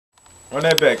Run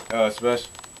that back,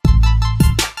 Special.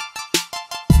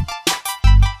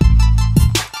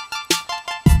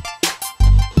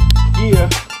 Yeah.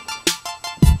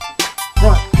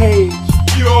 Front page.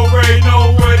 You already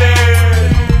know what it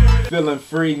is. Feeling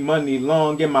free, money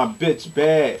long, and my bitch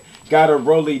bad. Got a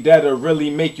rollie that'll really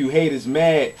make you haters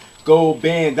mad. Gold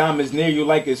band, diamonds near you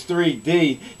like it's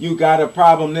 3D. You got a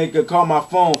problem, nigga, call my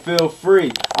phone, feel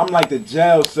free. I'm like the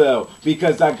jail cell,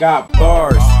 because I got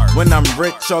bars. When I'm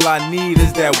rich, all I need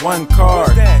is that one car.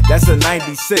 That's a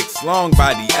 96, long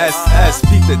body, SS.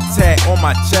 Peep the tat on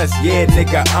my chest, yeah,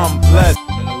 nigga, I'm blessed.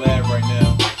 I'm in the lab right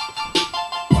now.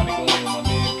 About to go in with my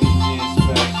man PG and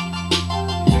Special.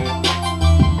 Yeah.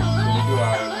 What we do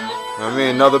out here, man? I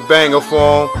mean, another banger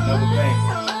for him. Another banger.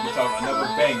 We talking another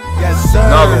banger. Yes, sir.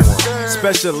 Another one.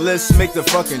 Specialists make the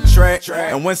fucking track.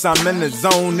 And once I'm in the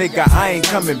zone, nigga, I ain't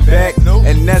coming back.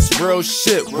 And that's real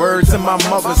shit. Word to my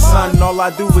mother, son. All I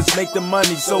do is make the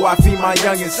money, so I feed my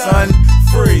youngest son.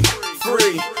 Free,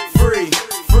 free, free,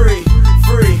 free,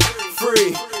 free,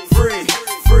 free, free,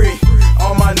 free.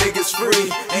 All my niggas free,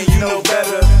 and you know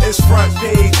better. It's front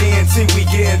page, DNT, we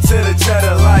get into the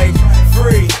cheddar like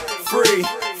free, free,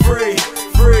 free,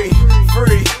 free,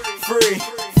 free, free,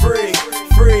 free,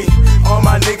 free. All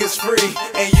my niggas free,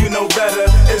 and you know better.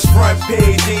 It's front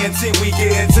page, DNT, we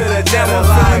get into the cheddar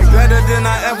like better than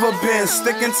I ever been,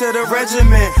 sticking to the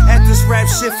regimen. At this rap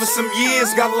shit for some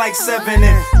years, got like 7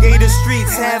 in. Gave the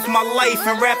streets half my life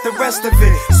and rap the rest of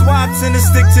it. So I tend to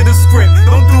stick to the script,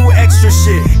 don't do extra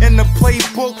shit. In the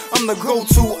playbook, I'm the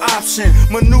go-to option.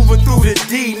 Maneuver through the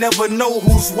D, never know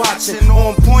who's watching.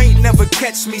 On point, never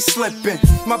catch me slipping.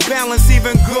 My balance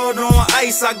even good on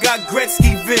ice, I got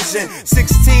Gretzky vision.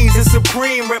 16s is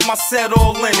supreme, rep my set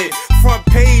all in it. Front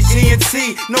page,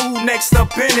 ENT, know who next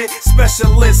up in it.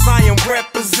 Specialist, I am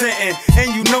representing,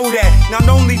 and you know that. Not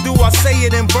only do I say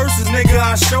it in verses, nigga,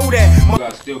 I show that. You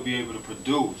gotta still be able to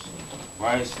produce,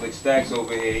 right? Slick Stacks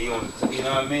over here, he on the, you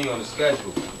know what I mean, on the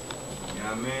schedule. You know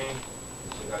what I mean?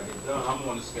 Shit gotta get done, I'm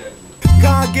on the schedule.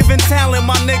 God-given talent,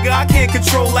 my nigga, I can't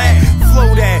control that.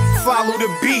 Flow that, follow the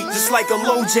beat, just like a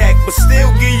low jack, but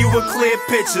still give you a clear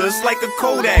picture, it's like a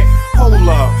Kodak. Hold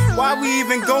up, why we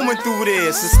even going through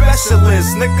this? A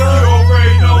specialist, nigga. You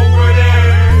already know what it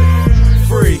is.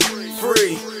 Free,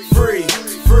 free, free,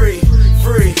 free,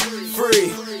 free,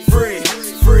 free, free,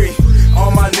 free.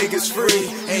 All my niggas free,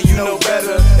 and you know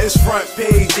better. It's front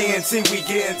page, DNT, we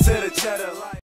get into the cheddar like